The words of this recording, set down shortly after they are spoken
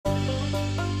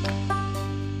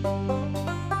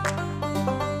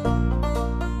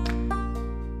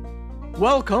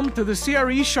Welcome to the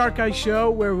CRE Shark Eye Show,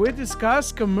 where we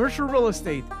discuss commercial real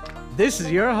estate. This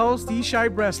is your host, Yishai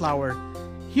Breslauer.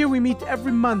 Here we meet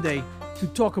every Monday to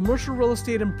talk commercial real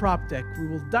estate and prop tech. We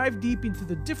will dive deep into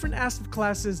the different asset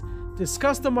classes,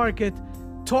 discuss the market,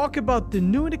 talk about the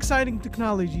new and exciting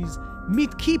technologies,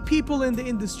 meet key people in the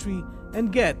industry,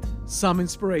 and get some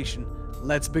inspiration.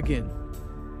 Let's begin.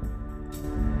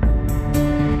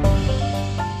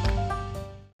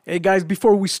 Hey guys,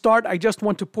 before we start, I just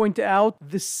want to point out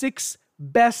the 6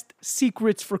 best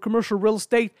secrets for commercial real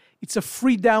estate. It's a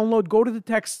free download. Go to the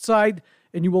text side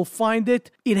and you will find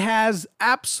it. It has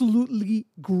absolutely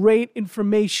great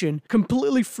information,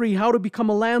 completely free, how to become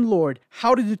a landlord,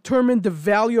 how to determine the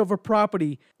value of a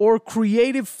property, or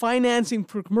creative financing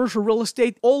for commercial real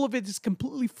estate. All of it is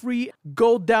completely free.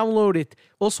 Go download it.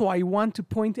 Also, I want to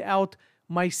point out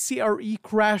my CRE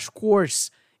crash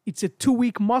course. It's a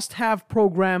 2-week must-have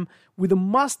program with a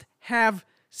must-have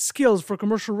skills for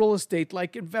commercial real estate,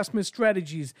 like investment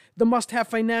strategies, the must-have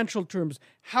financial terms,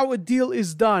 how a deal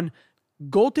is done.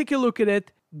 Go take a look at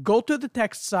it, go to the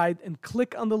text side, and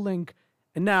click on the link.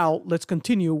 And now, let's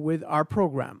continue with our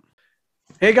program.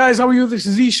 Hey guys, how are you? This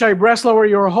is Yishai Breslauer,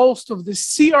 your host of the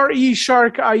CRE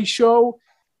Shark Eye Show.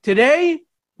 Today,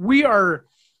 we are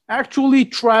actually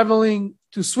traveling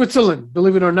to Switzerland,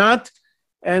 believe it or not.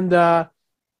 And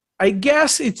I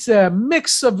guess it's a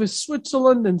mix of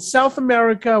Switzerland and South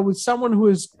America with someone who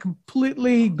is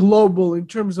completely global in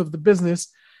terms of the business.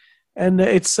 And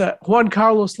it's Juan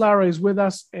Carlos Lara is with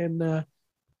us. And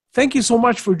thank you so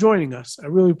much for joining us. I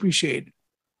really appreciate it.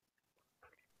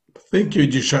 Thank you,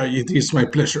 Yishai. It is my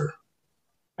pleasure.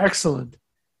 Excellent.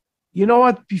 You know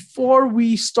what? Before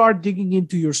we start digging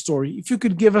into your story, if you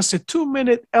could give us a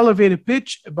 2-minute elevator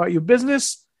pitch about your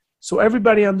business, so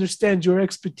everybody understands your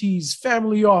expertise,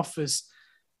 family office,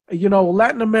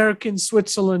 Latin American,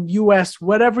 Switzerland, US,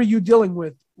 whatever you're dealing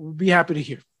with, we'll be happy to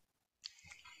hear.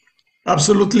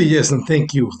 Absolutely, yes, and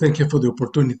thank you. Thank you for the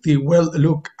opportunity. Well,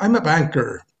 look, I'm a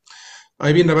banker.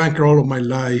 I've been a banker all of my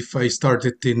life. I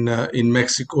started in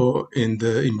Mexico, in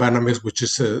Banamex, which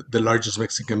is the largest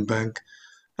Mexican bank.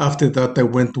 After that, I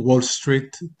went to Wall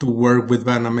Street to work with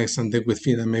Banamex and then with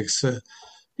Finamex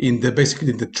basically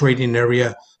in the trading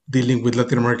area, dealing with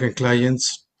Latin American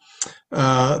clients.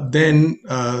 Then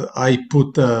I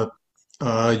put a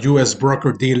U.S.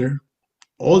 broker-dealer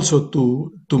also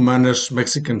to manage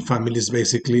Mexican families,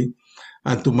 basically,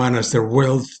 and to manage their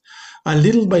wealth. And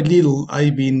little by little,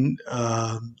 I've been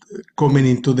coming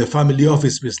into the family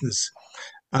office business.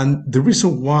 And the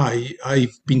reason why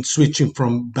I've been switching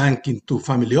from banking to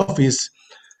family office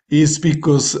is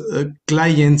because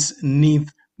clients need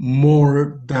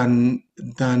more than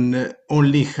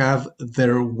only have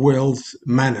their wealth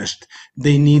managed.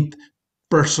 They need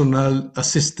personal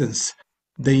assistance.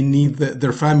 They need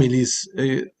their families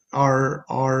they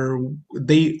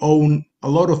own a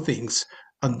lot of things,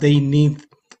 and they need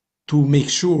to make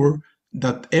sure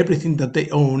that everything that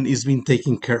they own is being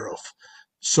taken care of.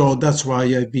 So that's why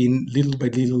I've been little by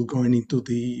little going into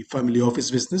the family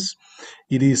office business.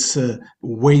 It is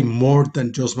way more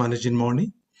than just managing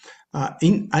money.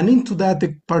 Into that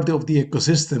part of the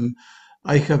ecosystem,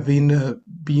 I have been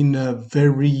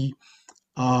very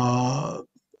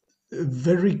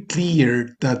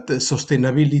clear that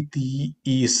sustainability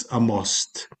is a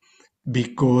must,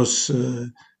 because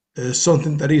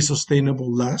something that is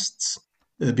sustainable lasts,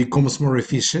 becomes more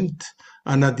efficient,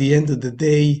 and at the end of the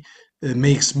day,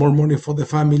 makes more money for the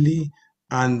family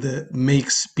and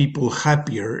makes people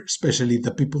happier, especially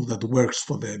the people that works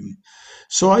for them.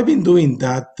 So I've been doing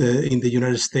that in the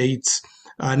United States.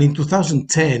 And in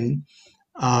 2010,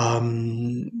 a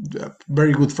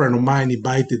very good friend of mine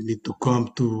invited me to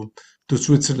come to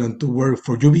Switzerland to work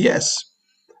for UBS.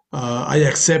 I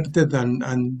accepted,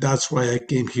 and that's why I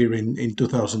came here in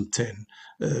 2010.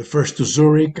 First to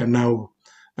Zurich and now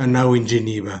in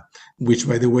Geneva, which,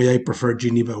 by the way, I prefer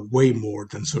Geneva way more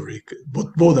than Zurich,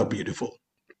 but both are beautiful.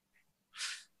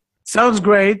 Sounds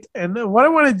great. And what I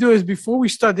want to do is, before we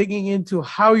start digging into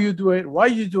how you do it, why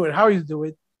you do it, how you do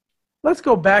it, let's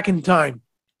go back in time,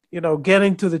 get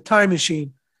into the time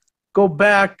machine, go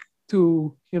back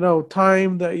to,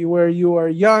 time that you were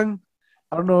young.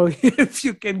 I don't know if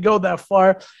you can go that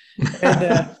far.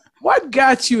 And what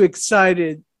got you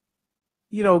excited,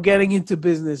 getting into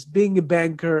business, being a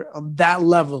banker on that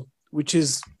level, which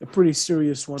is a pretty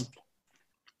serious one?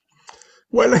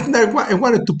 Well, I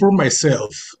wanted to prove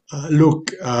myself.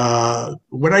 Look,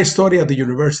 when I studied at the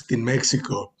university in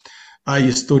Mexico, I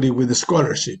studied with a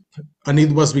scholarship, and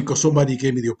it was because somebody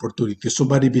gave me the opportunity,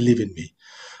 somebody believed in me.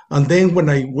 And then when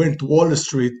I went to Wall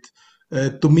Street,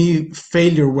 to me,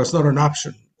 failure was not an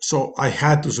option. So I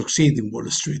had to succeed in Wall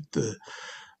Street.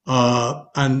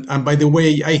 And by the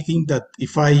way, I think that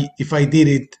if I did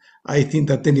it, I think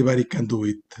that anybody can do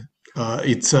it.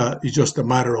 It's just a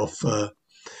matter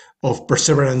of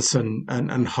perseverance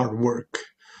and hard work.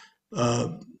 Uh,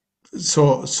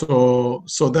 so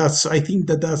that's I think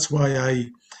that's why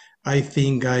I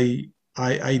think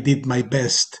I did my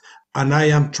best, and I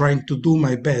am trying to do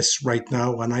my best right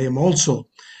now, and I am also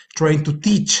trying to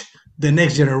teach the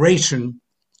next generation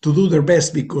to do their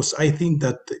best, because I think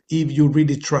that if you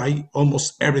really try,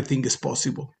 almost everything is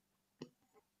possible.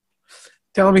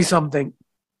 Tell me something.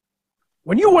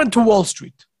 When you went to Wall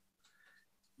Street,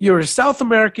 you're a South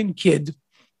American kid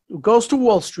who goes to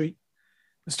Wall Street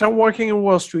and start working in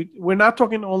Wall Street. We're not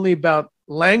talking only about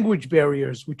language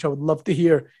barriers, which I would love to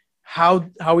hear how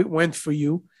it went for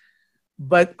you,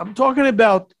 but I'm talking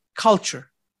about culture.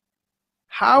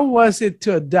 How was it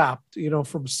to adapt,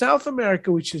 from South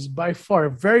America, which is by far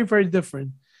very, very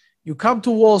different? You come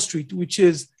to Wall Street, which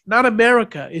is not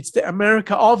America. It's the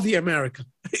America of the America.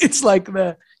 It's like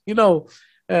the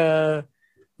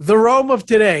Rome of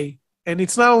today. And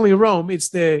it's not only Rome, it's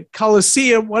the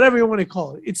Colosseum, whatever you want to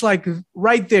call it. It's like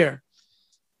right there.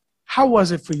 How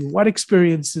was it for you? What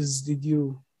experiences did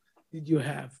you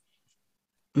have?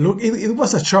 Look, it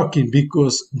was a shocking,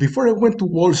 because before I went to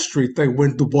Wall Street, I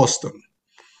went to Boston.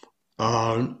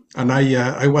 And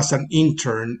I was an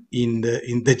intern in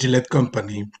the Gillette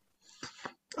company,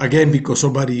 again because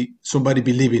somebody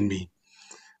believed in me,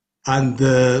 and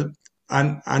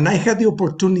and I had the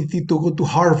opportunity to go to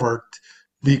Harvard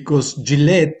because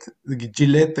Gillette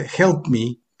helped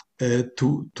me to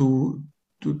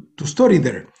study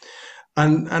there,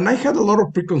 and I had a lot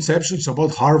of preconceptions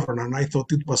about Harvard, and I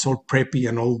thought it was all preppy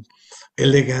and all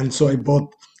elegant, so I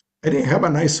didn't have a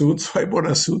nice suit, so I bought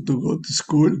a suit to go to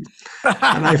school,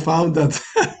 and I found that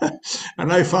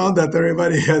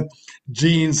everybody had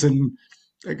jeans and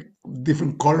like,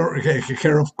 different color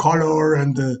hair of color,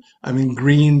 and I mean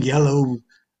green, yellow,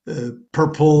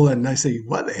 purple, and I say,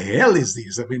 what the hell is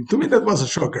this? I mean, to me that was a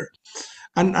shocker,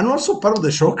 and also part of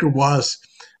the shocker was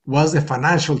the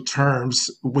financial terms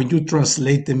when you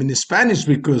translate them in Spanish,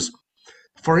 because,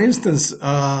 for instance,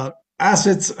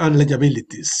 assets and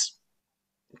liabilities.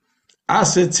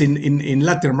 Assets in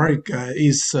Latin America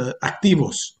is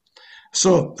activos.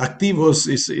 So activos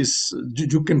is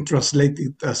you can translate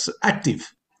it as active,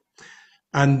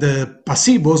 and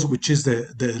pasivos, which is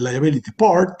the liability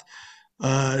part,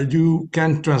 you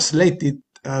can translate it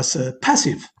as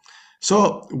passive.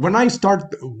 So when I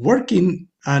start working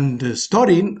and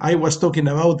studying, I was talking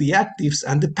about the actives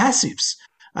and the passives.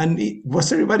 And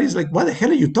everybody's like, what the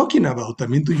hell are you talking about? I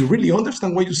mean, do you really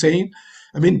understand what you're saying?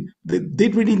 I mean, they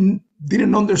really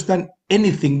didn't understand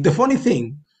anything. The funny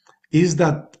thing is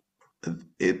that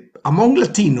among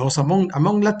Latinos,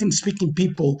 among Latin-speaking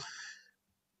people,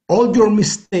 all your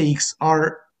mistakes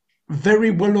are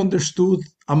very well understood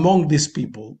among these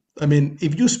people. I mean,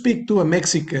 if you speak to a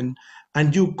Mexican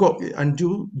and you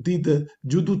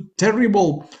do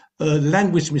terrible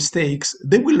language mistakes,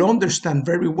 they will understand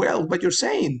very well what you're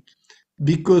saying,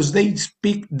 because they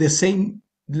speak the same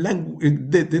language,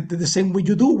 the same way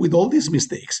you do with all these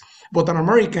mistakes. But an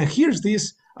American hears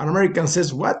this, an American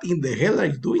says, what in the hell are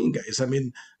you doing, guys? I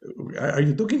mean, are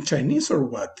you talking Chinese or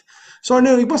what? So I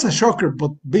know it was a shocker,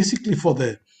 but basically for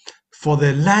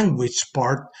the language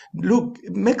part, look,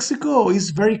 Mexico is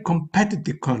a very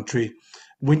competitive country.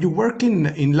 When you work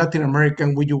in Latin America,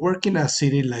 when you work in a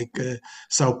city like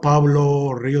Sao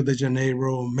Paulo, Rio de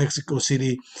Janeiro, Mexico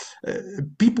City,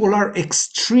 people are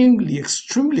extremely,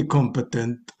 extremely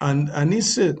competent, and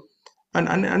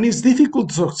it's difficult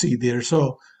to succeed there.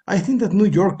 So I think that New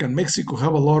York and Mexico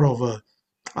have a lot of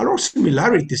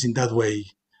similarities in that way.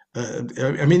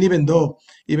 I mean, even though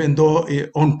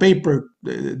on paper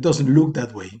it doesn't look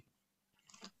that way.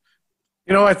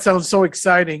 It sounds so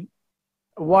exciting.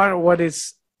 What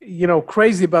is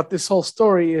crazy about this whole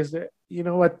story is that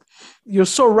you're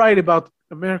so right about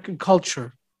American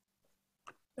culture.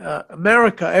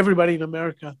 America, everybody in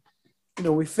America,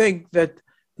 we think that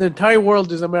the entire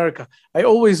world is America. I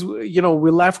always, we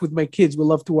laugh with my kids. We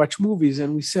love to watch movies,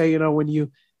 and we say, when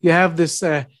you have this,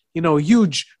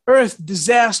 huge Earth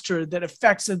disaster that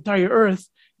affects the entire Earth,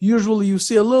 usually you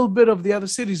see a little bit of the other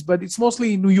cities, but it's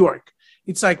mostly New York.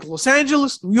 It's like Los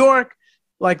Angeles, New York,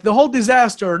 like the whole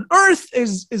disaster on Earth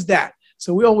is that.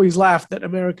 So we always laugh that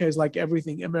America is like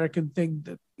everything, American thing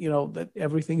that, that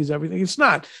everything is everything. It's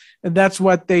not. And that's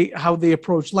how they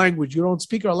approach language. You don't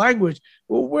speak our language.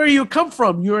 Well, where you come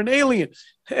from? You're an alien.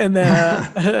 And,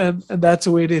 and that's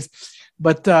the way it is.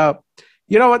 But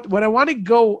you know what I want to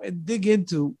go and dig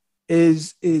into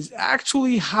is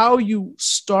actually how you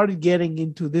started getting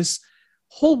into this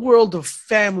whole world of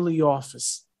family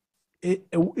office.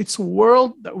 It's a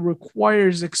world that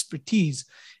requires expertise,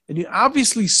 and you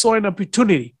obviously saw an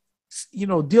opportunity,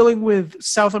 dealing with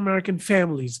South American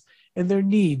families and their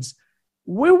needs.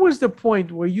 Where was the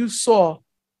point where you saw,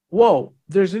 whoa,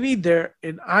 there's a need there,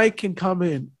 and I can come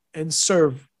in and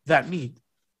serve that need?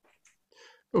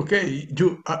 Okay,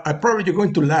 I probably you're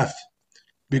going to laugh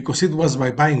because it was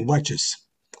by buying watches.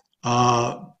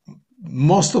 Uh,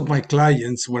 Most of my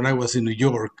clients, when I was in New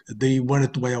York, they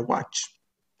wanted to buy a watch,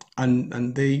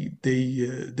 and they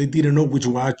didn't know which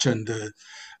watch, and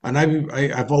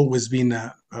I've always been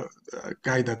a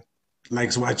guy that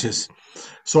likes watches,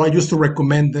 so I used to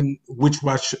recommend them which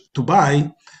watch to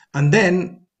buy, and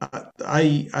then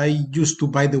I used to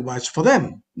buy the watch for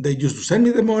them. They used to send me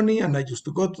the money, and I used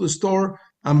to go to the store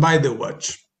and buy the watch.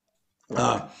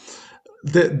 Uh,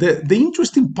 the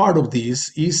interesting part of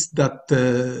this is that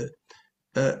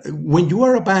when you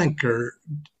are a banker,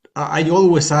 I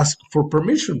always ask for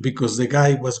permission because the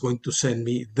guy was going to send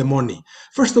me the money.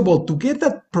 First of all, to get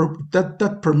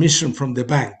that permission from the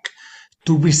bank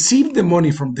to receive the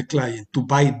money from the client to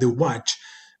buy the watch,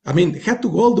 I mean, had to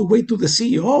go all the way to the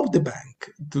CEO of the bank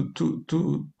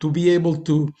to be able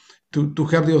to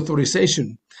have the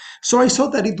authorization. So I saw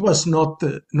that it was not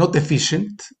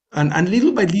efficient, and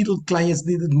little by little, clients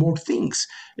needed more things.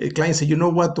 Clients said, you know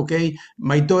what? Okay,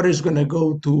 my daughter is going to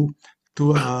go to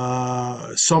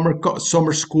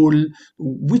summer school.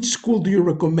 Which school do you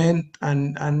recommend,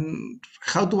 and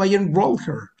how do I enroll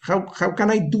her? How can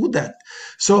I do that?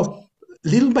 So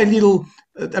little by little,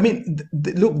 I mean,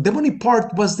 look, the money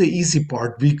part was the easy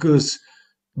part because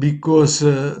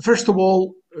first of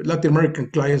all, Latin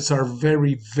American clients are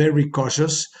very, very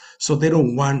cautious, so they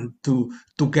don't want to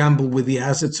gamble with the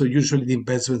assets. So usually the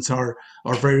investments are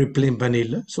very plain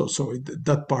vanilla. So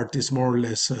that part is more or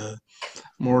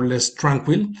less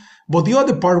tranquil. But the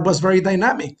other part was very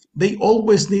dynamic. They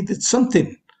always needed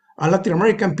something. And Latin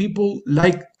American people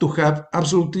like to have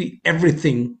absolutely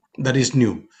everything that is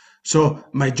new. So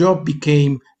my job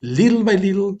became little by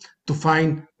little to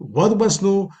find what was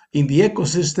new in the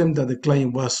ecosystem that the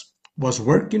client was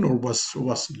working or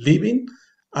was living,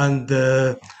 and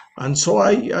so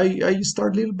I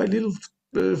start little by little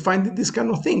finding these kind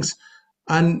of things.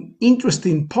 An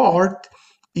interesting part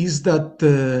is that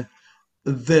the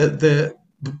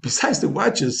besides the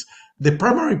watches, the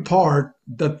primary part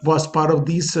that was part of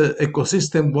this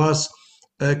ecosystem was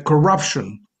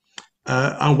corruption.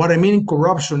 And what I mean in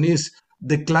corruption is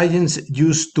the clients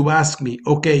used to ask me,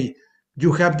 okay,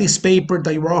 you have this paper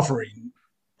that you're offering.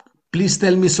 Please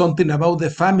tell me something about the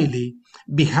family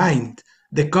behind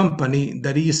the company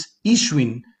that is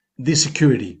issuing this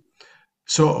security.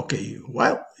 So, okay,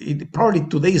 well, probably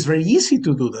today is very easy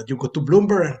to do that. You go to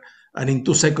Bloomberg, and in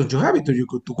 2 seconds you have it, or you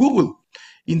go to Google.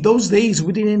 In those days,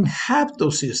 we didn't have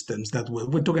those systems that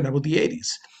we're talking about the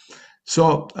 80s.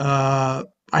 So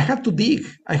I have to dig.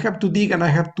 I have to dig, and I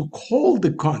have to call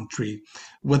the country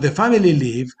where the family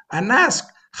live and ask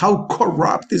how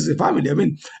corrupt is the family. I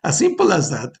mean, as simple as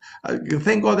that.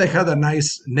 Thank God I had a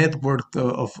nice network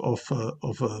of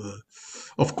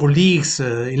colleagues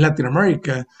in Latin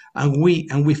America, and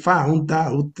we found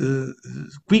out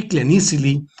quickly and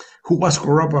easily who was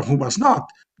corrupt and who was not.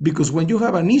 Because when you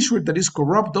have an issuer that is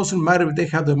corrupt, doesn't matter if they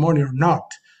have the money or not,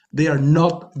 they are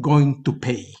not going to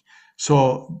pay.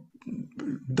 So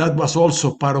that was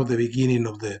also part of the beginning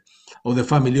of the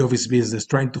family office business,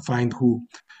 trying to find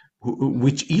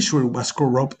which issuer was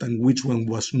corrupt and which one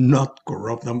was not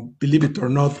corrupt. And believe it or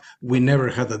not, we never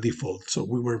had a default, so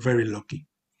we were very lucky.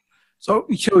 So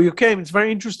you came, it's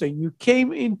very interesting. You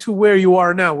came into where you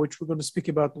are now, which we're going to speak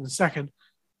about in a second,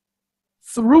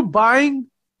 through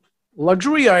buying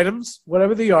luxury items,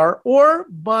 whatever they are, or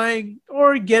buying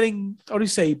or getting, how do you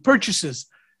say, purchases.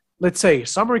 Let's say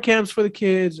summer camps for the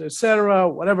kids, etc.,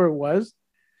 whatever it was.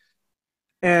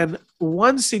 And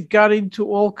once it got into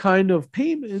all kind of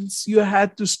payments, you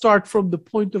had to start from the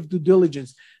point of due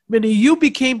diligence. Meaning you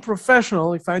became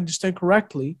professional, if I understand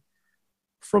correctly,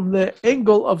 from the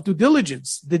angle of due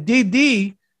diligence. The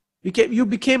DD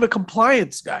became a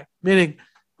compliance guy, meaning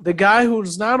the guy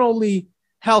who's not only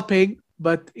helping,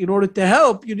 but in order to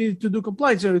help, you needed to do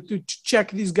compliance, in order to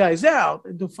check these guys out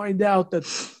and to find out that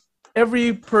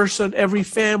every person, every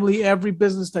family, every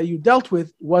business that you dealt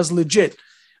with was legit.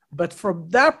 But from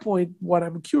that point, what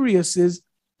I'm curious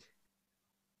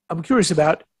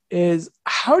about is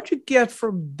how'd you get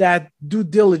from that due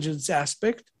diligence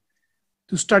aspect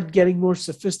to start getting more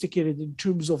sophisticated in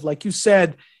terms of, like you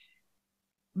said,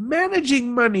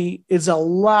 managing money is a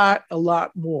lot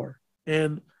more.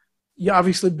 And You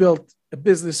obviously built a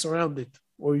business around it,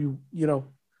 or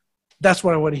that's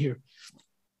what I want to hear.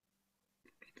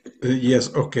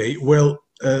 Yes, okay. Well,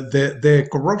 the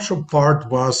corruption part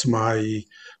was my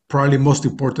probably most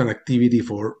important activity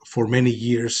for many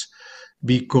years,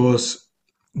 because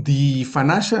the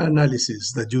financial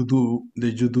analysis that you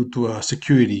do to a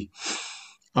security,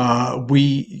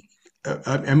 we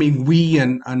I mean, we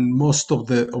and most of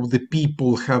the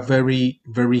people have very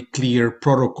clear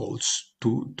protocols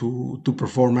to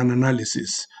perform an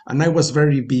analysis, and I was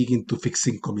very big into fixed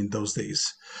income in those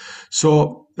days.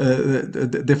 So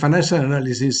the financial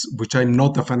analysis, which I'm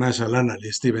not a financial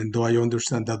analyst, even though I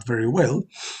understand that very well,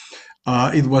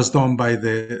 it was done by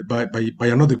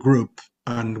another group,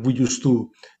 and we used to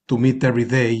meet every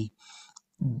day.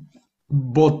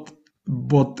 But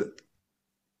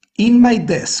in my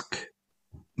desk,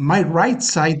 my right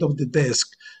side of the desk,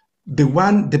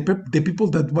 the people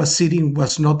that was sitting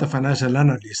was not a financial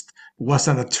analyst, was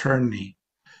an attorney,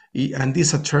 and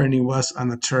this attorney was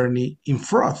an attorney in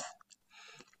fraud,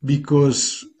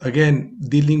 because again,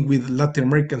 dealing with Latin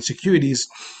American securities,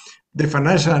 the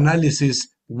financial analysis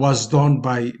was done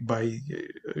by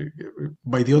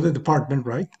the other department,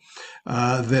 right?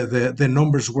 The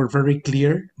numbers were very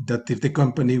clear that if the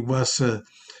company was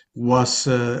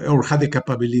or had the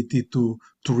capability to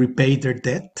repay their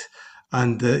debt,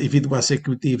 and if it was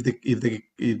equity, if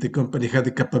the company had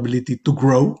the capability to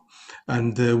grow,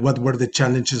 and what were the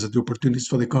challenges and the opportunities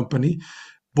for the company.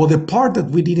 But the part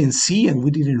that we didn't see and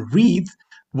we didn't read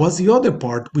was the other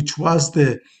part, which was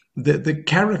the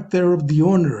character of the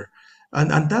owner,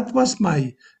 and that was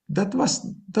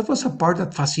a part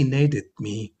that fascinated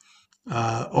me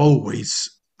always.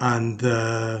 And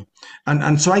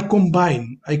so I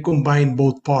combine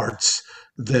both parts,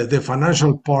 the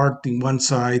financial part in one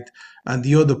side, and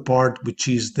the other part, which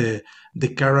is the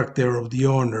character of the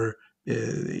owner,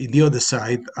 in the other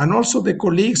side, and also the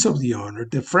colleagues of the owner,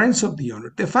 the friends of the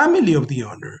owner, the family of the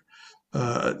owner,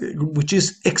 which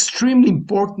is extremely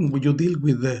important when you deal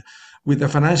with a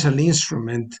financial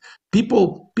instrument.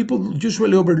 People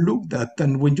usually overlook that,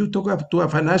 and when you talk up to a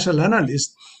financial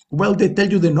analyst, well, they tell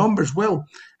you the numbers. Well,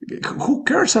 who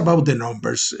cares about the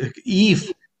numbers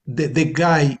if the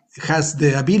guy has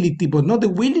the ability but not the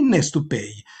willingness to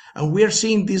pay? And we are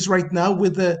seeing this right now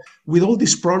with all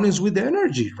these problems with the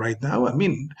energy right now. I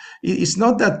mean, it's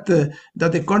not that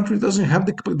the country doesn't have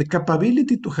the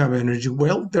capability to have energy.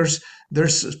 Well, there's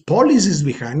policies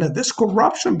behind it, there's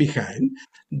corruption behind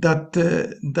that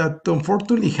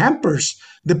unfortunately hampers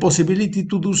the possibility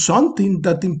to do something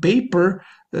that in paper,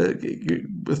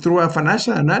 through a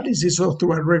financial analysis or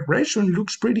through a regression,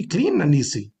 looks pretty clean and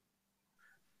easy.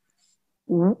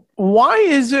 Why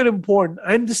is it important?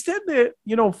 I understand that,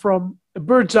 from a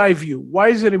bird's eye view, why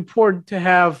is it important to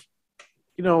have,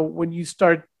 when you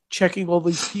start checking all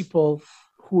these people,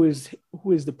 who is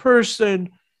the person,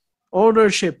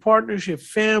 ownership, partnership,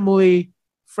 family,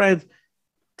 friends.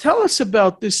 Tell us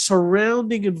about this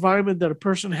surrounding environment that a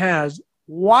person has.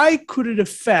 Why could it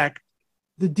affect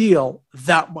the deal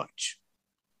that much?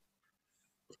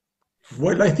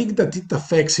 Well, I think that it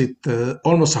affects it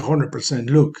almost 100%.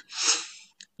 Look,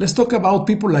 let's talk about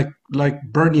people like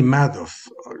Bernie Madoff.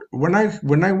 When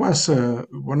I was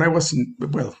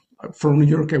from New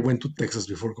York, I went to Texas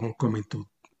before coming to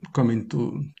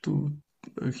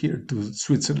here to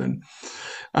Switzerland,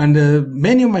 and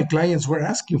many of my clients were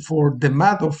asking for the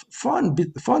Madoff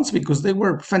funds because they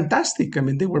were fantastic. I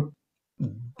mean, they were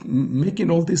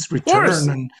making all this Of return, course,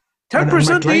 and my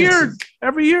 10% a clients. year,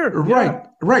 every year. Yeah. Right,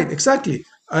 right, exactly.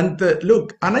 And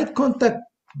look, and I contact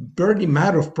Bernie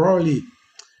Madoff probably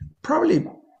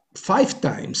 5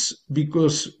 times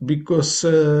because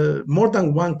more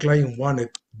than one client wanted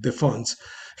the funds.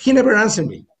 He never answered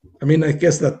me. I mean, I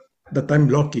guess that I'm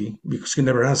lucky because he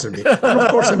never answered me. And of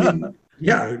course, I mean,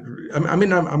 yeah, I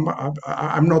mean, I'm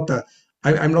not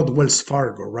I'm not Wells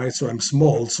Fargo, right? So I'm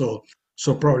small, so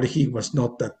probably he was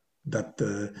not that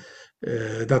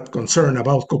concerned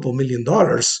about a couple $1 million.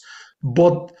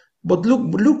 But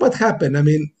look what happened. I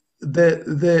mean,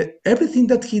 the everything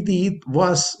that he did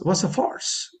was a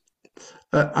farce.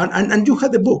 And you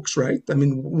had the books, right? I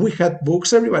mean, we had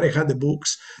books. Everybody had the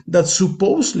books that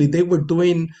supposedly they were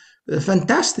doing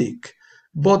fantastic,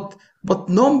 but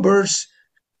numbers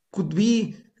could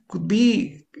be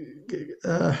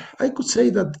I could say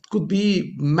that could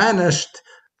be managed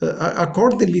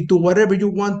accordingly to whatever you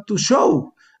want to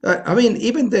show. I mean,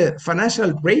 even the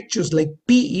financial ratios like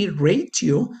PE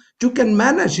ratio, you can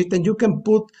manage it and you can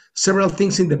put several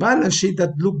things in the balance sheet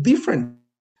that look different.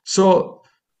 So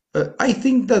I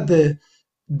think that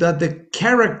the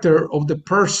character of the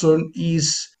person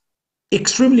is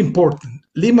extremely important.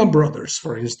 Lehman Brothers,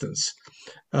 for instance.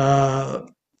 Uh,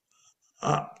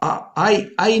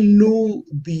 I knew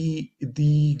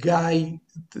the guy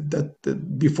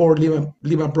that before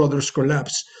Lehman Brothers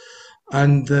collapsed,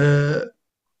 and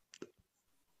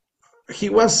he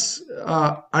was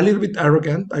a little bit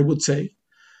arrogant, I would say,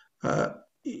 uh,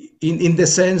 in the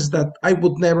sense that I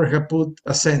would never have put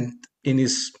a cent in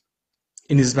his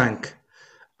bank,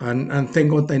 and thank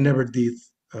God I never did.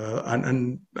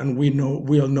 And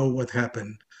we all know what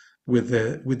happened with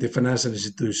the financial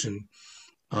institution.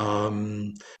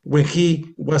 When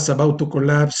he was about to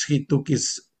collapse, he took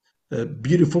his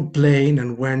beautiful plane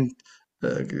and went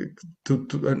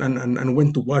and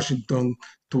went to Washington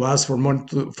to ask for money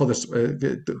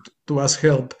to ask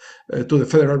help to the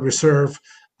Federal Reserve,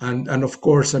 and of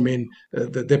course, I mean,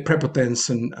 the prepotence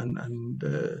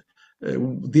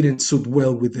didn't suit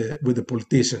well with the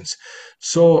politicians.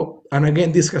 So, and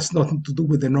again, this has nothing to do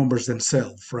with the numbers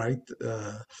themselves, right?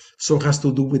 So it has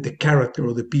to do with the character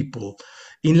of the people.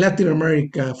 In Latin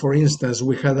America, for instance,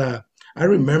 we had a. I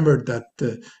remember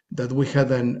that we had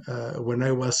when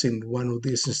I was in one of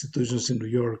these institutions in New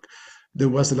York, there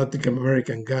was a Latin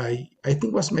American guy, I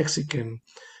think was Mexican,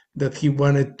 that he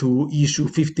wanted to issue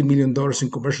 $50 million in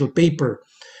commercial paper,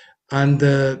 and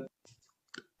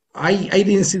I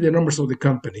didn't see the numbers of the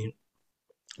company,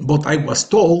 but I was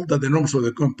told that the numbers of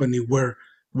the company were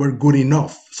good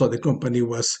enough, so the company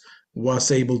was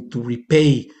able to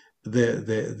repay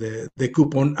the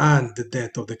coupon and the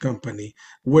debt of the company.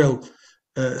 Well,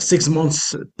 6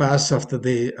 months passed after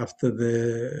the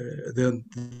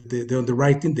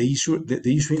underwriting, the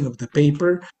issuing of the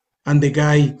paper, and the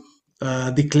guy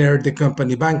declared the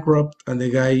company bankrupt, and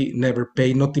the guy never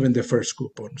paid, not even the first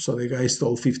coupon. So the guy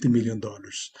stole $50 million.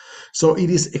 So it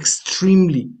is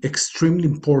extremely, extremely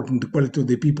important, the quality of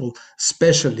the people,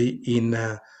 especially in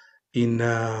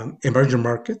emerging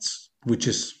markets, which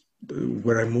is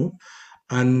where I move,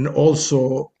 and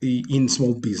also in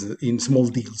small business, in small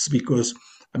deals, because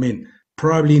I mean,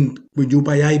 probably when you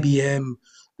buy IBM,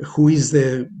 who is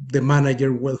the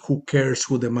manager? Well, who cares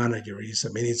who the manager is? I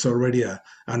mean, it's already an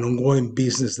ongoing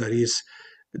business that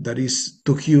is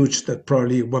too huge that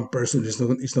probably one person is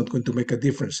not going to make a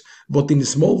difference. But in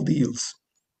small deals,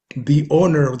 the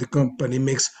owner of the company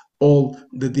makes all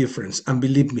the difference. And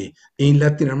believe me, in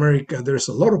Latin America, there's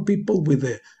a lot of people with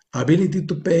the ability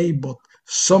to pay, but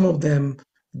some of them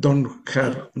don't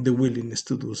have the willingness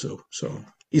to do so. So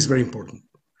it's very important.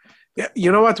 Yeah,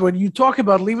 you know what? When you talk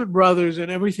about Lehman Brothers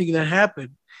and everything that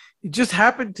happened, it just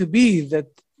happened to be that,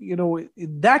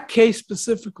 in that case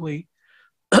specifically,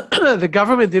 the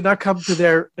government did not come to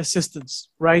their assistance,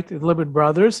 right? In Lehman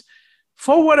Brothers,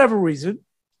 for whatever reason,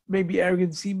 maybe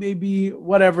arrogancy, maybe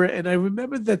whatever. And I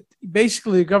remember that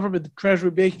basically the government, the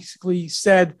Treasury basically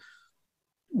said,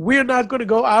 we're not going to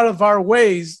go out of our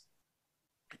ways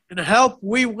and help.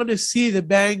 We want to see the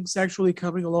banks actually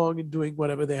coming along and doing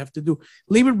whatever they have to do.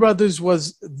 Lehman Brothers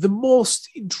was the most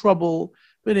in trouble,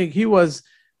 meaning he was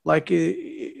like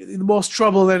in the most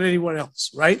trouble than anyone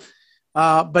else, right?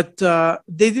 But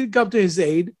they didn't come to his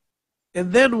aid.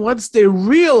 And then once they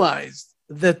realized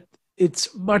that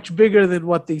it's much bigger than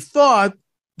what they thought,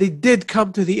 they did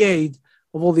come to the aid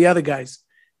of all the other guys.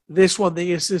 This one,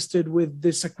 they assisted with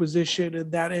this acquisition and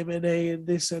that M&A and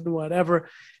this and whatever.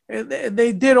 And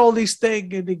they did all these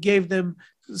things, and they gave them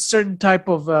a certain type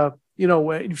of,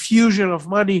 infusion of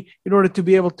money in order to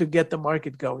be able to get the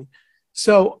market going.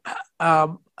 So,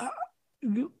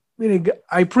 meaning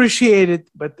I appreciate it,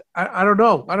 but I don't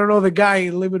know. I don't know the guy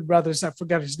in Lehman Brothers. I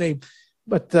forgot his name,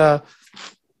 but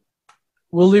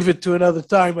we'll leave it to another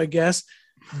time, I guess.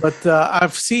 But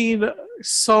I've seen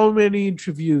so many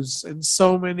interviews and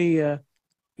so many,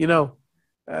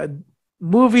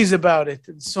 movies about it,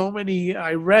 and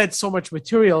I read so much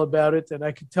material about it, and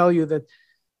I can tell you that,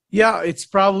 yeah, it's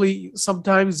probably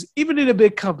sometimes, even in a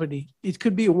big company, it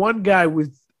could be one guy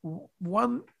with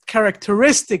one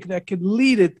characteristic that can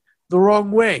lead it the wrong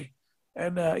way.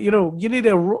 And, you need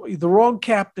the wrong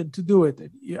captain to do it. And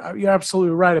you're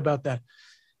absolutely right about that.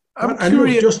 I'm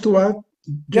curious. Just to add,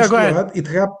 go ahead.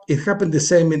 It happened the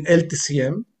same in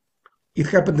LTCM. It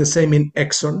happened the same in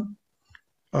Exxon.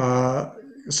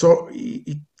 So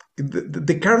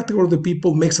the character of the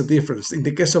people makes a difference. In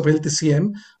the case of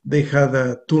LTCM, they had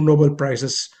 2 Nobel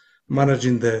Prizes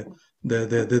managing the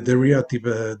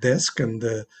derivative desk, and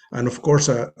of course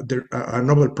a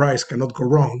Nobel Prize cannot go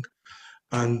wrong.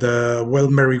 And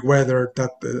Meriwether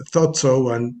thought so,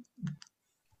 and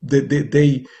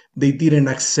they didn't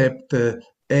accept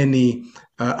any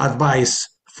advice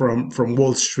from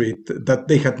Wall Street that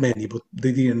they had many, but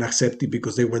they didn't accept it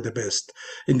because they were the best.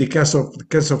 In the case of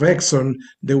Exxon,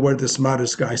 they were the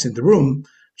smartest guys in the room,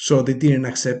 so they didn't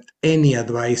accept any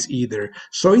advice either.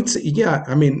 So it's yeah,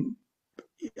 I mean,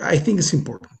 I think it's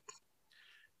important.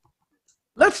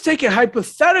 Let's take a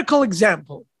hypothetical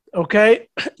example. Okay,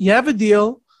 you have a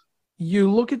deal. You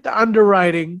look at the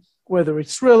underwriting, whether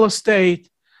it's real estate,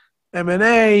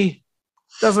 M&A,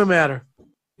 doesn't matter.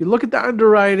 You look at the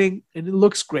underwriting and it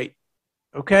looks great.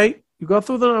 Okay, you go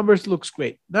through the numbers, it looks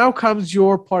great. Now comes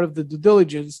your part of the due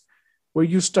diligence where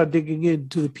you start digging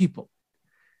into the people.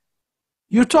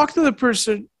 You talk to the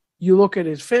person, you look at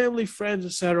his family, friends,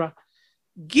 etc.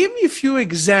 Give me a few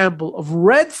examples of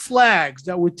red flags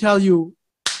that would tell you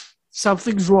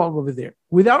something's wrong over there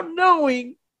without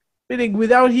knowing, meaning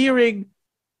without hearing,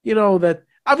 that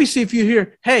obviously if you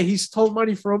hear, hey, he stole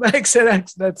money from X and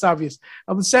X, that's obvious.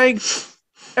 I'm saying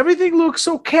everything looks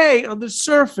okay on the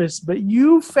surface, but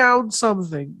you found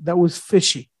something that was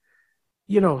fishy.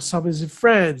 Some of his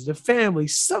friends, the family,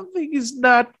 something is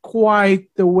not quite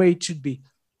the way it should be.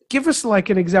 Give us like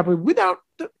an example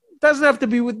doesn't have to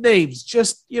be with names,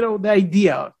 just, the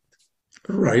idea.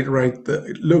 Right, right.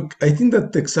 Look, I think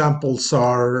that the examples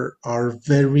are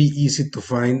very easy to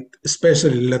find,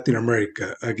 especially in Latin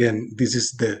America. Again, this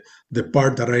is the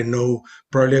part that I know.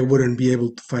 Probably I wouldn't be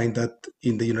able to find that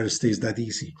in the United States that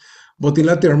easy. But in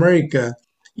Latin America,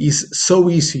 it's so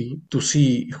easy to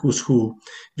see who's who.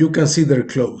 You can see their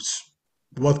clothes.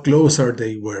 What clothes are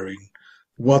they wearing?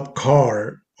 What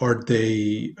car are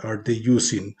they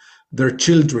using? Their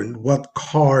children, what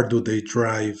car do they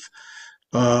drive?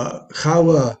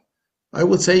 How I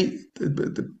would say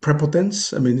the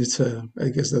prepotence. I mean, I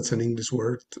guess that's an English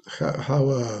word.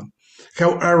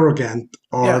 How arrogant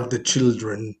are Yeah. the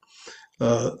children?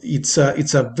 It's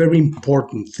a very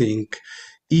important thing.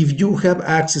 If you have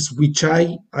access, which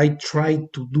I try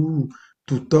to do,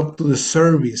 to talk to the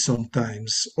service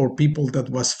sometimes, or people that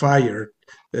was fired,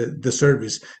 the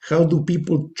service. How do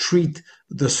people treat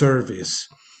the service?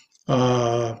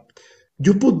 Uh,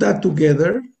 you put that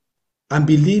together, and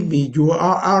believe me, you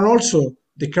are also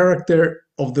the character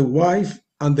of the wife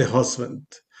and the husband.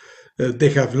 They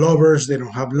have lovers, they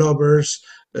don't have lovers.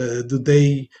 Do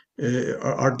they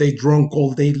are they drunk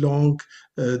all day long?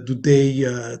 Do they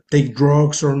take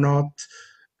drugs or not?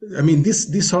 I mean,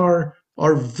 these are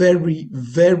very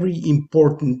very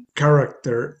important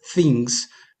character things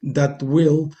that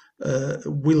will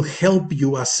help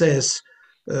you assess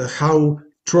how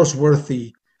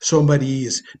trustworthy somebody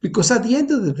is. Because at the end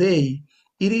of the day,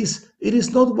 it is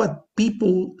not what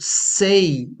people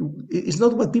say. It's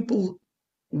not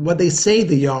what they say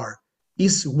they are.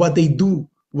 Is what they do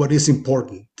what is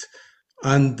important.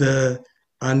 And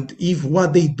if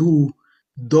what they do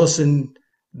doesn't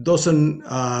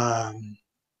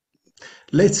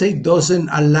let's say doesn't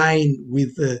align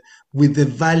with the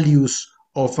values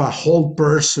of a whole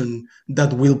person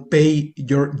that will pay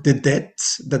the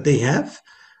debts that they have,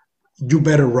 you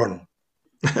better run.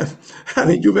 I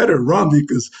mean, you better run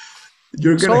because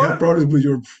you're So, gonna have problems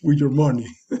with your money.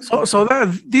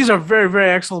 these are very, very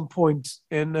excellent points.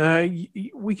 And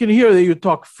we can hear that you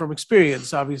talk from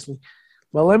experience, obviously.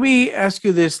 But let me ask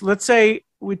you this. Let's say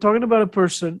we're talking about a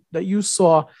person that you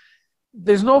saw.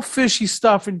 There's no fishy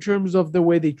stuff in terms of the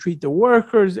way they treat the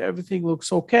workers. Everything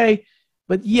looks okay.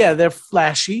 But yeah, they're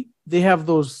flashy. They have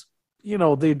those,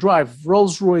 they drive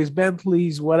Rolls Royce,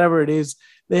 Bentleys, whatever it is.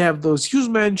 They have those huge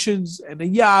mansions and a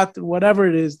yacht and whatever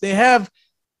it is. They have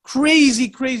crazy,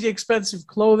 crazy expensive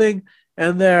clothing,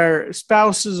 and their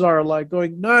spouses are like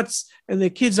going nuts, and their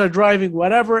kids are driving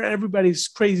whatever. Everybody's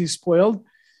crazy spoiled.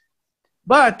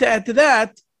 But to add to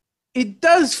that, it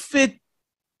does fit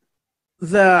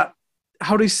the,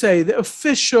 how do you say, the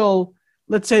official,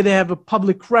 let's say they have a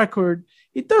public record.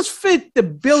 It does fit the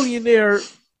billionaire,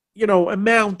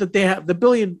 amount that they have, the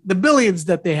billions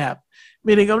that they have.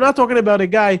 Meaning, I'm not talking about a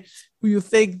guy who you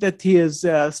think that he is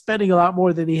spending a lot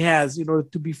more than he has in order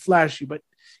to be flashy, but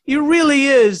he really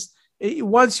is.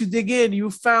 Once you dig in, you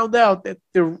found out that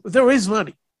there is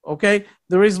money. Okay,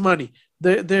 there is money.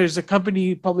 There's a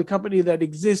public company that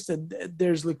exists, and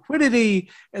there's liquidity,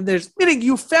 and meaning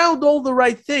you found all the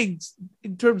right things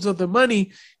in terms of the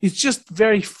money. It's just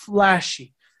very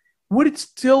flashy. Would it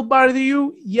still bother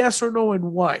you? Yes or no,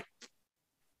 and why?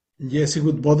 Yes, it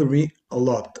would bother me a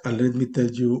lot, and let me tell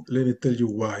you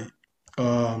why.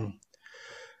 Um,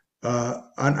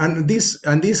 and this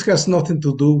has nothing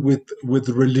to do with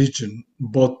religion,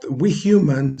 but we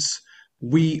humans,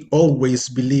 we always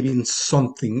believe in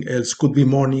something else. Could be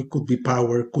money, could be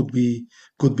power, could be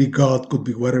God, could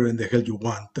be whatever in the hell you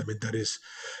want. I mean, that is,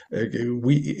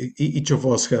 we each of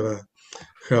us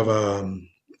have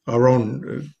our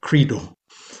own credo.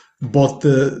 But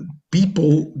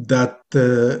people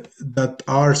that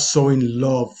are so in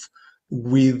love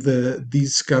with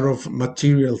these kind of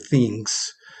material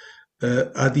things,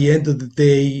 at the end of the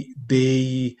day,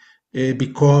 they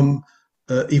become,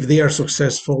 if they are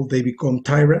successful, they become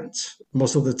tyrants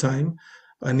most of the time.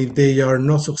 And if they are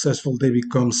not successful, they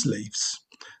become slaves.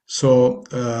 So,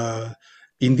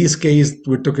 in this case,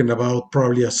 we're talking about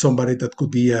probably somebody that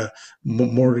could be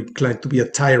more inclined to be a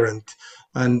tyrant.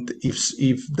 And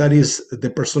if that is the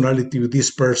personality of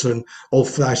this person, all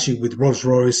flashy with Rolls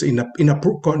Royce in a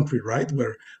poor country, right,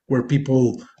 where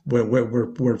people where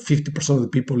 50% of the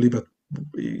people live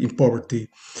in poverty,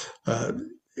 uh,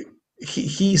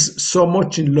 he's so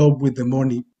much in love with the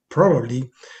money, probably,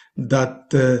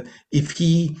 that if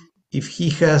he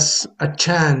has a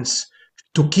chance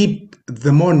to keep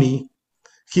the money,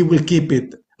 he will keep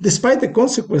it despite the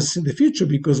consequences in the future.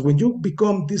 Because when you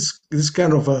become this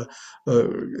kind of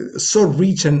so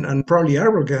rich and probably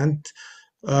arrogant,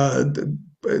 uh,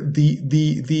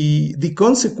 the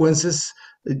consequences,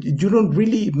 you don't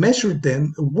really measure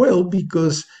them well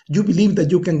because you believe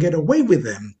that you can get away with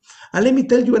them. And let me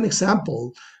tell you an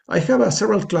example. I have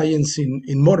several clients in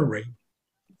Monterrey.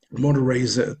 Monterrey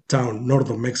is a town north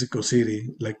of Mexico City,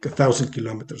 like 1,000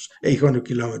 kilometers, 800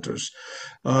 kilometers.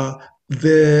 Uh,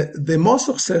 the most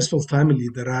successful family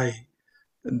that I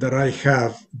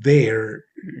have there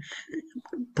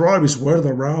probably is worth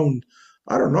around,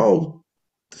 I don't know,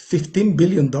 $15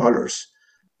 billion.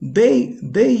 They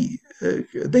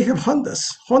have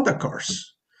Honda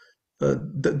cars.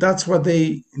 That's what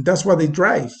they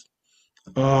drive.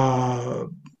 Uh,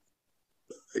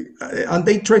 and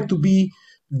they try to be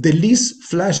the least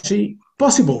flashy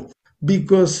possible,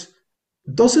 because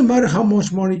doesn't matter how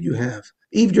much money you have.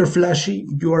 If you're flashy,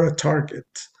 you are a target,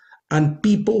 and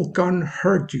people can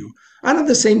hurt you. And at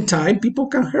the same time, people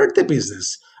can hurt the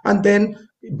business. And then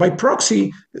by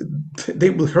proxy, they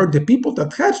will hurt the people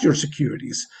that have your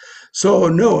securities. So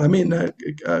no, I mean,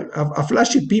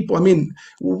 flashy people. I mean,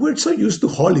 we're so used to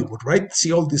Hollywood, right?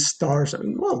 See all these stars. I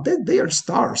mean, well, they are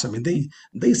stars. I mean,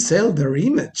 they sell their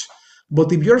image.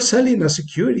 But if you're selling a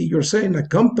security, you're selling a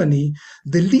company,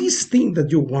 the least thing that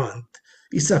you want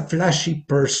is a flashy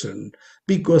person,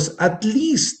 because at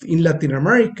least in Latin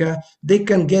America, they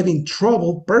can get in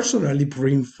trouble personally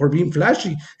for being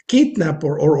flashy, kidnap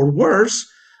or worse.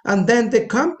 And then the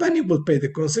company will pay the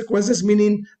consequences,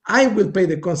 meaning I will pay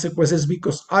the consequences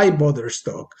because I bought their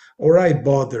stock or I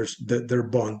bought their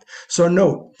bond. So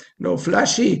no,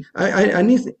 flashy. I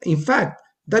need, in fact,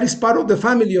 that is part of the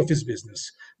family office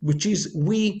business, which is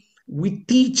we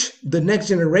teach the next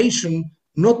generation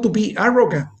not to be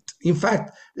arrogant. In fact,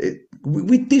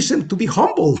 we teach them to be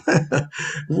humble.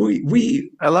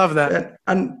 We I love that.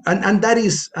 and that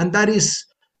is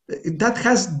that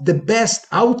has the best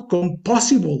outcome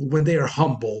possible when they are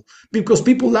humble, because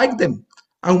people like them,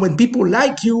 and when people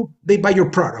like you, they buy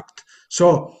your product.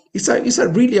 So it's a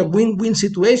really a win-win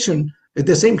situation.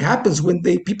 The same happens when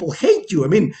people hate you. I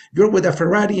mean, you're with a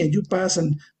Ferrari and you pass,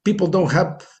 and people don't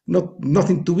have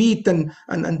nothing to eat, and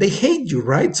they hate you,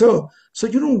 right? So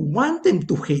you don't want them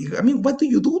to hate. I mean, what do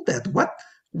you do that?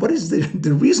 What is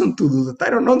the reason to do that? I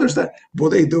don't understand, but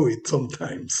they do it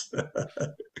sometimes.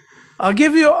 I'll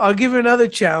give you another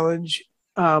challenge.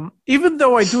 Even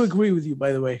though I do agree with you,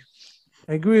 by the way,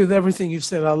 I agree with everything you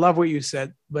said. I love what you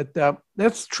said. But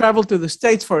let's travel to the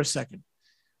States for a second,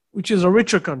 which is a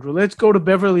richer country. Let's go to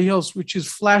Beverly Hills, which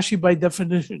is flashy by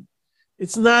definition.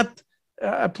 It's not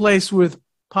a place with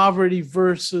poverty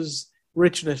versus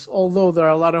richness, although there are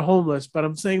a lot of homeless. But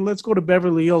I'm saying let's go to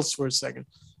Beverly Hills for a second.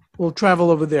 We'll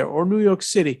travel over there, or New York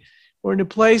City. We're in a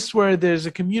place where there's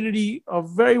a community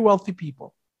of very wealthy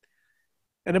people.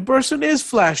 And a person is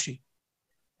flashy.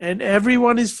 And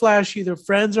everyone is flashy. Their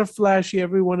friends are flashy.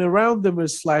 Everyone around them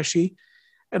is flashy.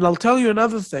 And I'll tell you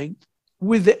another thing.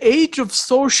 With the age of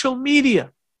social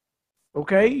media,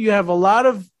 okay, you have a lot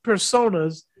of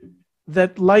personas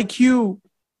that, like you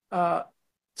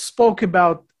spoke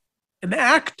about, an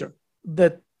actor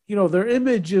that, their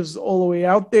image is all the way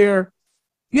out there.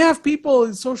 You have people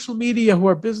in social media who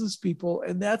are business people,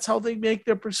 and that's how they make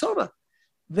their persona.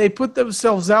 They put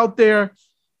themselves out there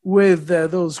with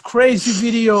those crazy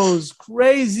videos,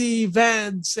 crazy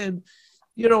events, and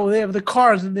they have the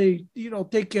cars, and they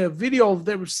take a video of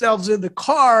themselves in the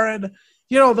car, and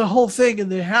the whole thing, in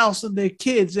their house and their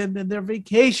kids and their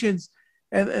vacations,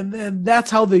 and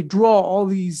that's how they draw all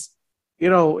these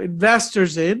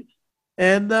investors in.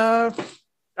 And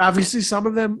obviously some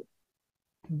of them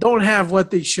don't have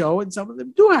what they show, and some of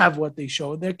them do have what they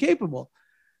show, and they're capable.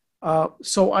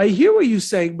 So I hear what you're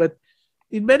saying, but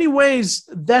in many ways,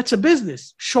 that's a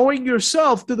business. Showing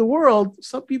yourself to the world,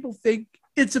 some people think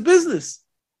it's a business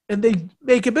and they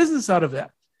make a business out of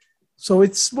that. So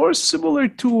it's more similar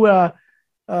to,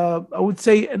 I would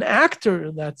say, an actor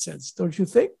in that sense, don't you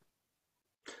think?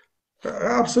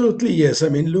 Absolutely, yes. I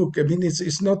mean, look, I mean,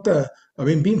 it's not a. I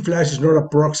mean, being flash is not a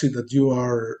proxy that you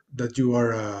are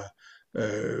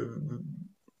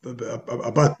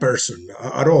a bad person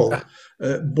at all.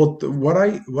 But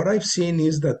what I've seen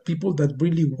is that people that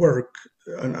really work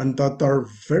and that are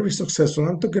very successful.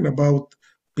 I'm talking about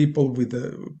people with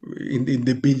in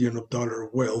the billion of dollar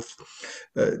wealth.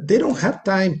 They don't have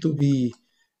time to be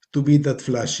that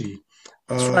flashy.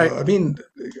 That's right. I mean,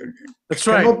 That's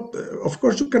right. cannot. Of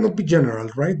course, you cannot be general,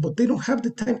 right? But they don't have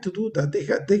the time to do that.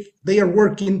 They are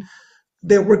working.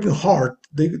 They're working hard.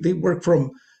 They work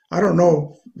from, I don't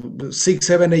know, 6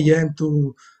 7 a.m.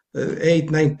 to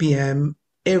 8 9 p.m.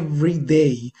 every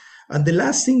day, and the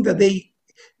last thing that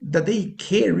they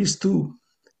care is to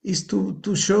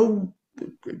show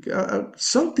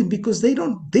something, because they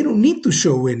don't need to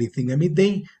show anything. I mean,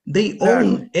 they Exactly.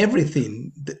 own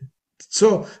everything.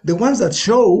 So the ones that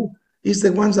show is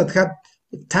the ones that have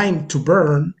time to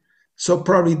burn. So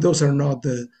probably those are not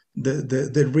the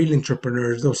real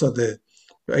entrepreneurs. Those are the,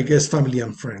 I guess, family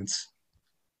and friends.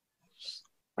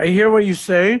 I hear what you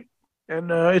say, and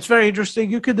it's very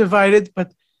interesting. You could divide it,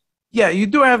 but yeah, you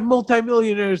do have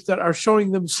multimillionaires that are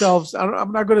showing themselves.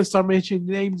 I'm not going to start mentioning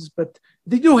names, but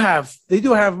they do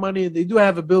have money and they do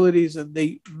have abilities, and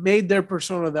they made their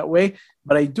persona that way.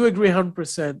 But I do agree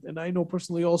 100%, and I know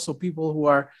personally also people who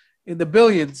are in the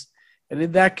billions, and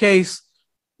in that case,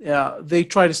 they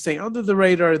try to stay under the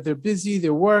radar. They're busy, they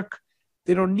work,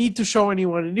 they don't need to show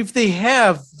anyone, and if they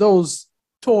have those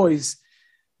toys,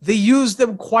 they use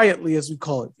them quietly, as we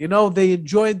call it. They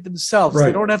enjoy it themselves. They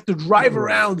Right, don't have to drive right,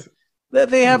 around.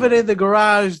 They have it right. in the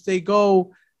garage. They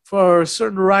go for a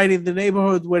certain ride in the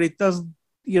neighborhood where it doesn't,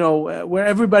 where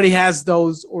everybody has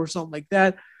those or something like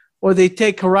that. Or they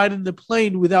take a ride in the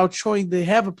plane without showing they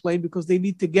have a plane because they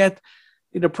need to get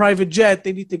in a private jet.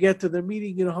 They need to get to their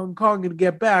meeting in Hong Kong and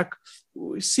get back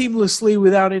seamlessly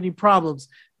without any problems.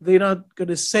 They're not going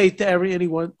to say to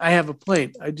anyone, I have a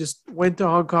plane. I just went to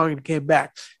Hong Kong and came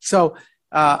back. So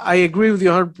I agree with you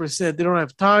 100%. They don't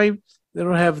have time. They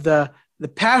don't have the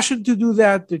passion to do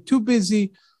that. They're too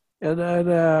busy, and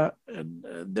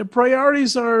their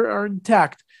priorities are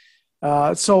intact.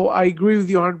 So I agree with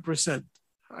you 100%.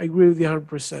 I agree with you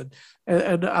 100%.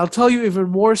 And I'll tell you even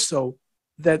more so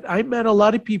that I met a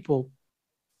lot of people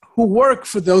who work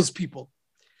for those people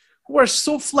who are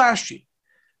so flashy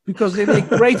because they make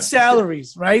great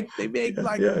salaries, right? They make Yeah,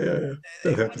 like, yeah, yeah, yeah. they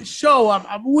That want to happens. show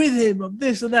I'm with him, I'm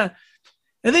this and that.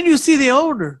 And then you see the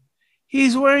owner.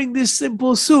 He's wearing this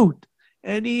simple suit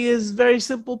and he is a very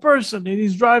simple person and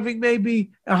he's driving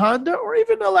maybe a Honda or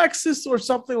even a Lexus or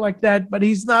something like that, but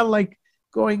he's not like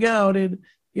going out and,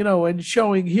 and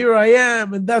showing here I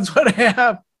am and that's what I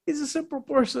have. He's a simple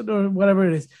person or whatever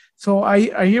it is. So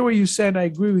I hear what you said. I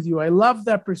agree with you. I love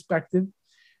that perspective.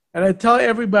 And I tell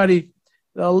everybody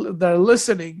that are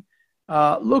listening,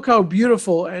 look how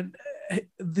beautiful. And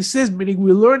this is, meaning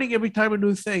we're learning every time a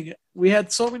new thing. We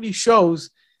had so many shows,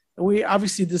 and we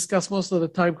obviously discuss most of the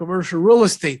time commercial real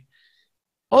estate.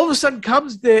 All of a sudden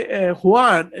comes the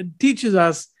Juan and teaches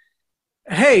us,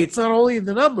 hey, it's not only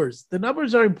the numbers. The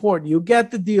numbers are important. You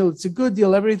get the deal. It's a good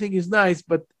deal. Everything is nice,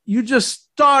 but you just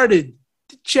started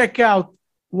to check out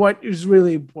what is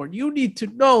really important. You need to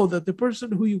know that the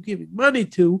person who you're giving money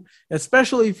to,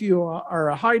 especially if you are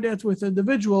a high net worth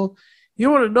individual, you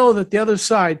want to know that the other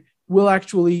side will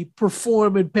actually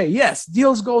perform and pay. Yes,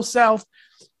 deals go south.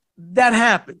 That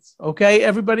happens. Okay.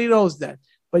 Everybody knows that.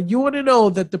 But you want to know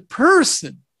that the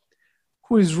person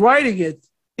who is writing it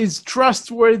is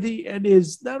trustworthy and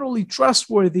is not only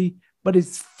trustworthy, but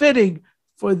is fitting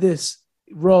for this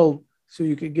role so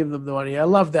you can give them the money. I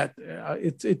love that.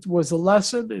 It was a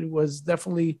lesson. It was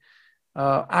definitely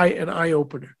an eye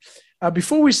opener.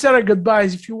 Before we say our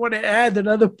goodbyes, if you want to add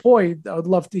another point, I would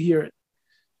love to hear it.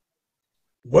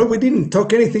 Well, we didn't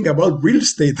talk anything about real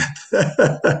estate.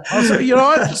 Also, you know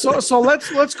what? So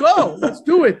let's go. Let's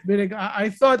do it. Meaning, I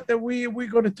thought that we're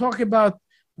going to talk about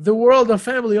the world of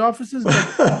family offices,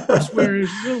 but of course, we're a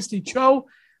real estate show.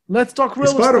 Let's talk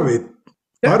It's real part of estate. it.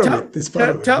 Tell, Part of tell, it. It's part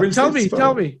of it. tell, Real tell estate is me, part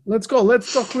tell of it. me. Let's go.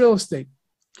 Let's talk real estate.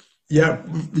 Yeah,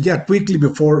 yeah. Quickly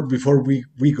before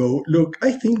we go, look,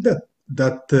 I think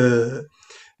that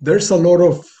there's a lot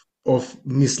of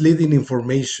misleading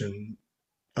information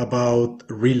about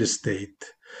real estate.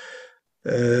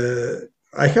 Uh,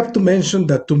 I have to mention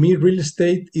that to me, real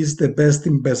estate is the best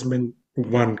investment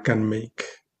one can make,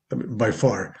 I mean, by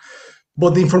far.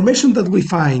 But the information that we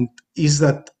find is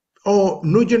that, oh,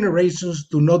 new generations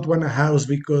do not want a house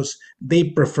because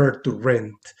they prefer to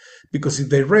rent. Because if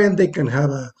they rent, they can have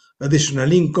a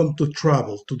additional income to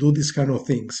travel, to do these kind of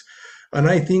things. And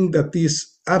I think that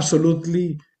is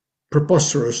absolutely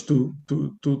preposterous to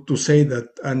say that,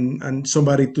 and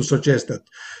somebody to suggest that.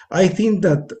 I think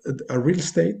that a real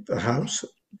estate, a house,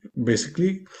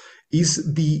 basically,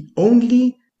 is the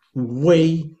only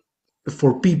way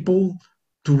for people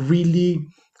to really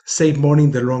save money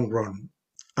in the long run.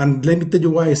 And let me tell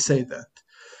you why I say that.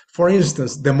 For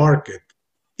instance, the market.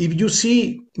 If you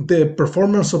see the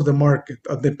performance of the market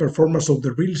and the performance of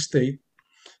the real estate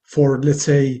for, let's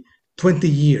say, 20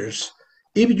 years,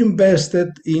 if you invested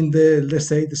in the, let's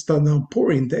say, the Standard &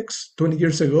 Poor Index 20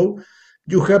 years ago,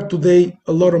 you have today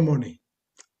a lot of money.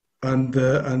 And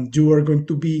you are going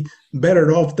to be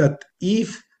better off that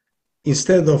if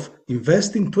instead of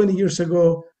investing 20 years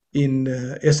ago in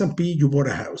S&P, you bought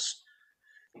a house.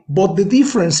 But the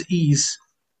difference is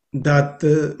that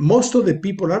most of the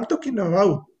people, I'm talking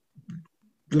about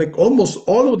like almost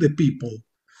all of the people,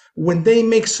 when they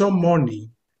make some money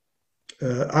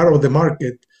out of the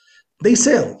market, they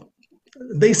sell.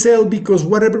 They sell because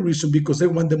whatever reason, because they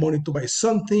want the money to buy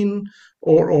something,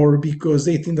 or because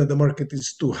they think that the market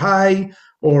is too high,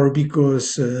 or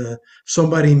because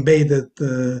somebody invaded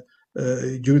the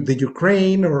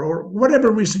Ukraine, or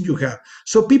whatever reason you have.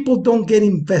 So people don't get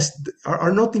invested,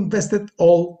 are not invested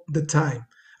all the time,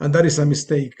 and that is a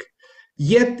mistake.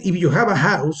 Yet, if you have a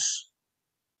house,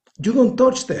 you don't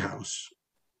touch the house.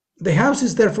 The house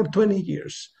is there for 20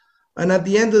 years. And at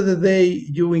the end of the day,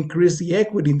 you increase the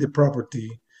equity in the property.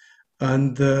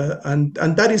 And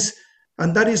that is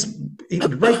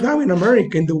right now in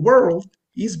America, in the world,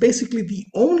 is basically the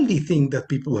only thing that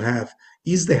people have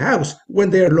is the house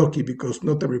when they are lucky, because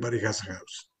not everybody has a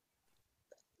house.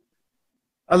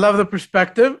 I love the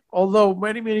perspective, although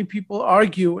many people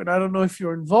argue, and I don't know if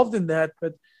you're involved in that,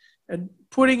 but and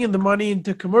putting in the money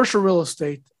into commercial real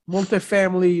estate,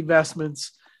 multifamily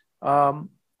investments,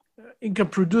 income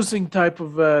producing type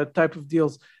of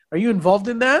deals. Are you involved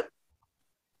in that?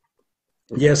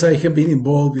 Yes, I have been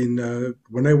involved in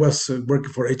when I was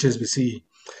working for HSBC.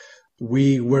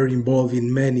 We were involved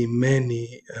in many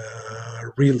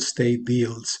real estate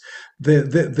deals.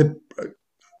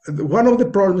 One of the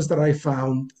problems that I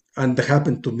found, and that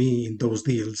happened to me in those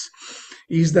deals,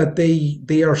 is that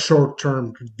they are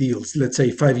short-term deals. Let's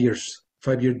say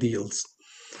 5-year deals,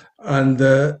 and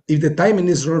if the timing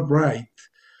is not right,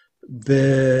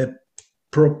 the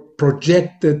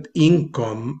projected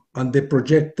income and the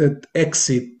projected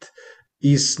exit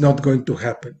is not going to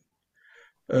happen.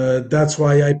 That's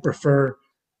why I prefer,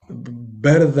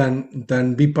 better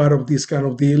than be part of these kind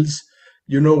of deals.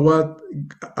 You know what?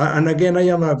 And again, I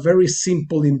am a very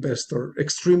simple investor,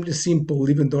 extremely simple,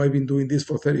 even though I've been doing this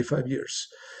for 35 years.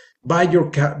 Buy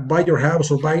your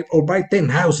house, or buy 10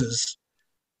 houses,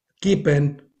 keep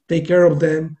them, take care of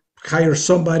them, hire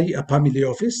somebody, a family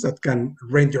office that can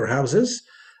rent your houses,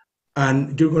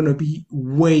 and you're going to be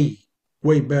way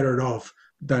better off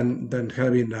than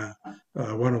having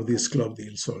one of these club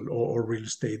deals or real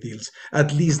estate deals.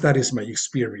 At least that is my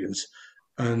experience,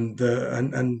 and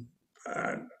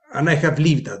I have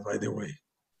lived that, by the way.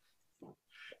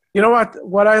 You know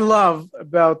what I love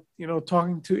about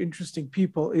talking to interesting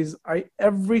people is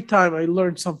every time I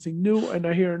learn something new and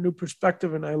I hear a new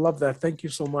perspective, and I love that. Thank you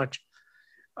so much.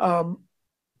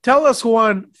 Tell us,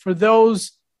 Juan, for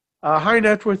those high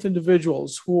net worth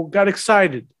individuals who got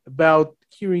excited about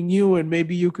hearing you, and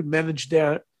maybe you could manage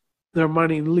their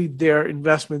money and lead their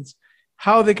investments,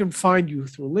 how they can find you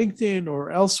through LinkedIn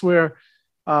or elsewhere.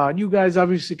 And you guys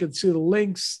obviously can see the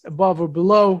links above or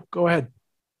below. Go ahead.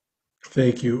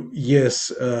 Thank you.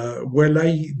 Yes. Well,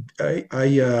 I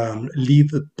lead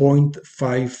the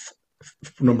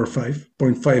number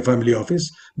 5.5 family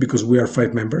office, because we are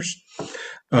 5 members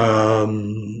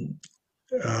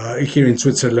here in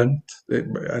Switzerland,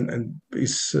 and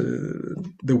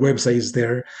the website is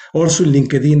there. Also,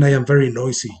 LinkedIn, I am very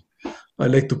noisy. I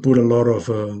like to put a lot of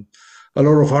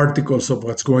articles of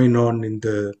what's going on in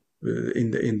the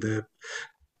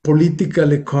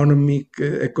political, economic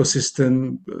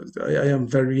ecosystem. I am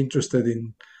very interested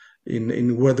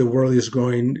in where the world is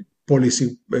going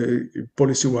policy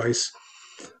wise,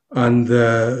 and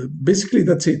basically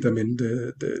that's it. I mean,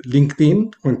 the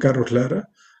LinkedIn, Juan Carlos Lara,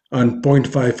 and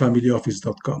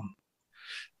point5familyoffice.com.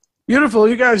 Beautiful.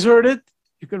 You guys heard it.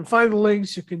 You can find the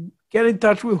links. You can get in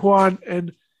touch with Juan.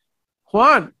 And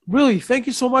Juan, really, thank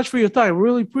you so much for your time.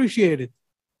 Really appreciate it.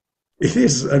 It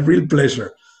is a real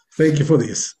pleasure. Thank you for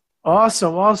this.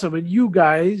 Awesome. And you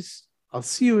guys, I'll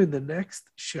see you in the next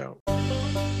show.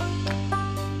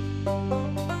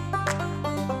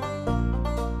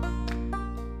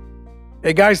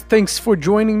 Hey guys, thanks for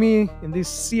joining me in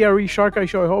this CRE Shark Eye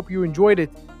show. I hope you enjoyed it.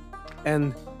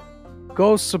 And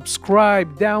go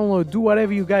subscribe, download, do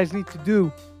whatever you guys need to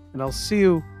do. And I'll see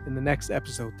you in the next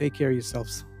episode. Take care of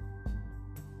yourselves.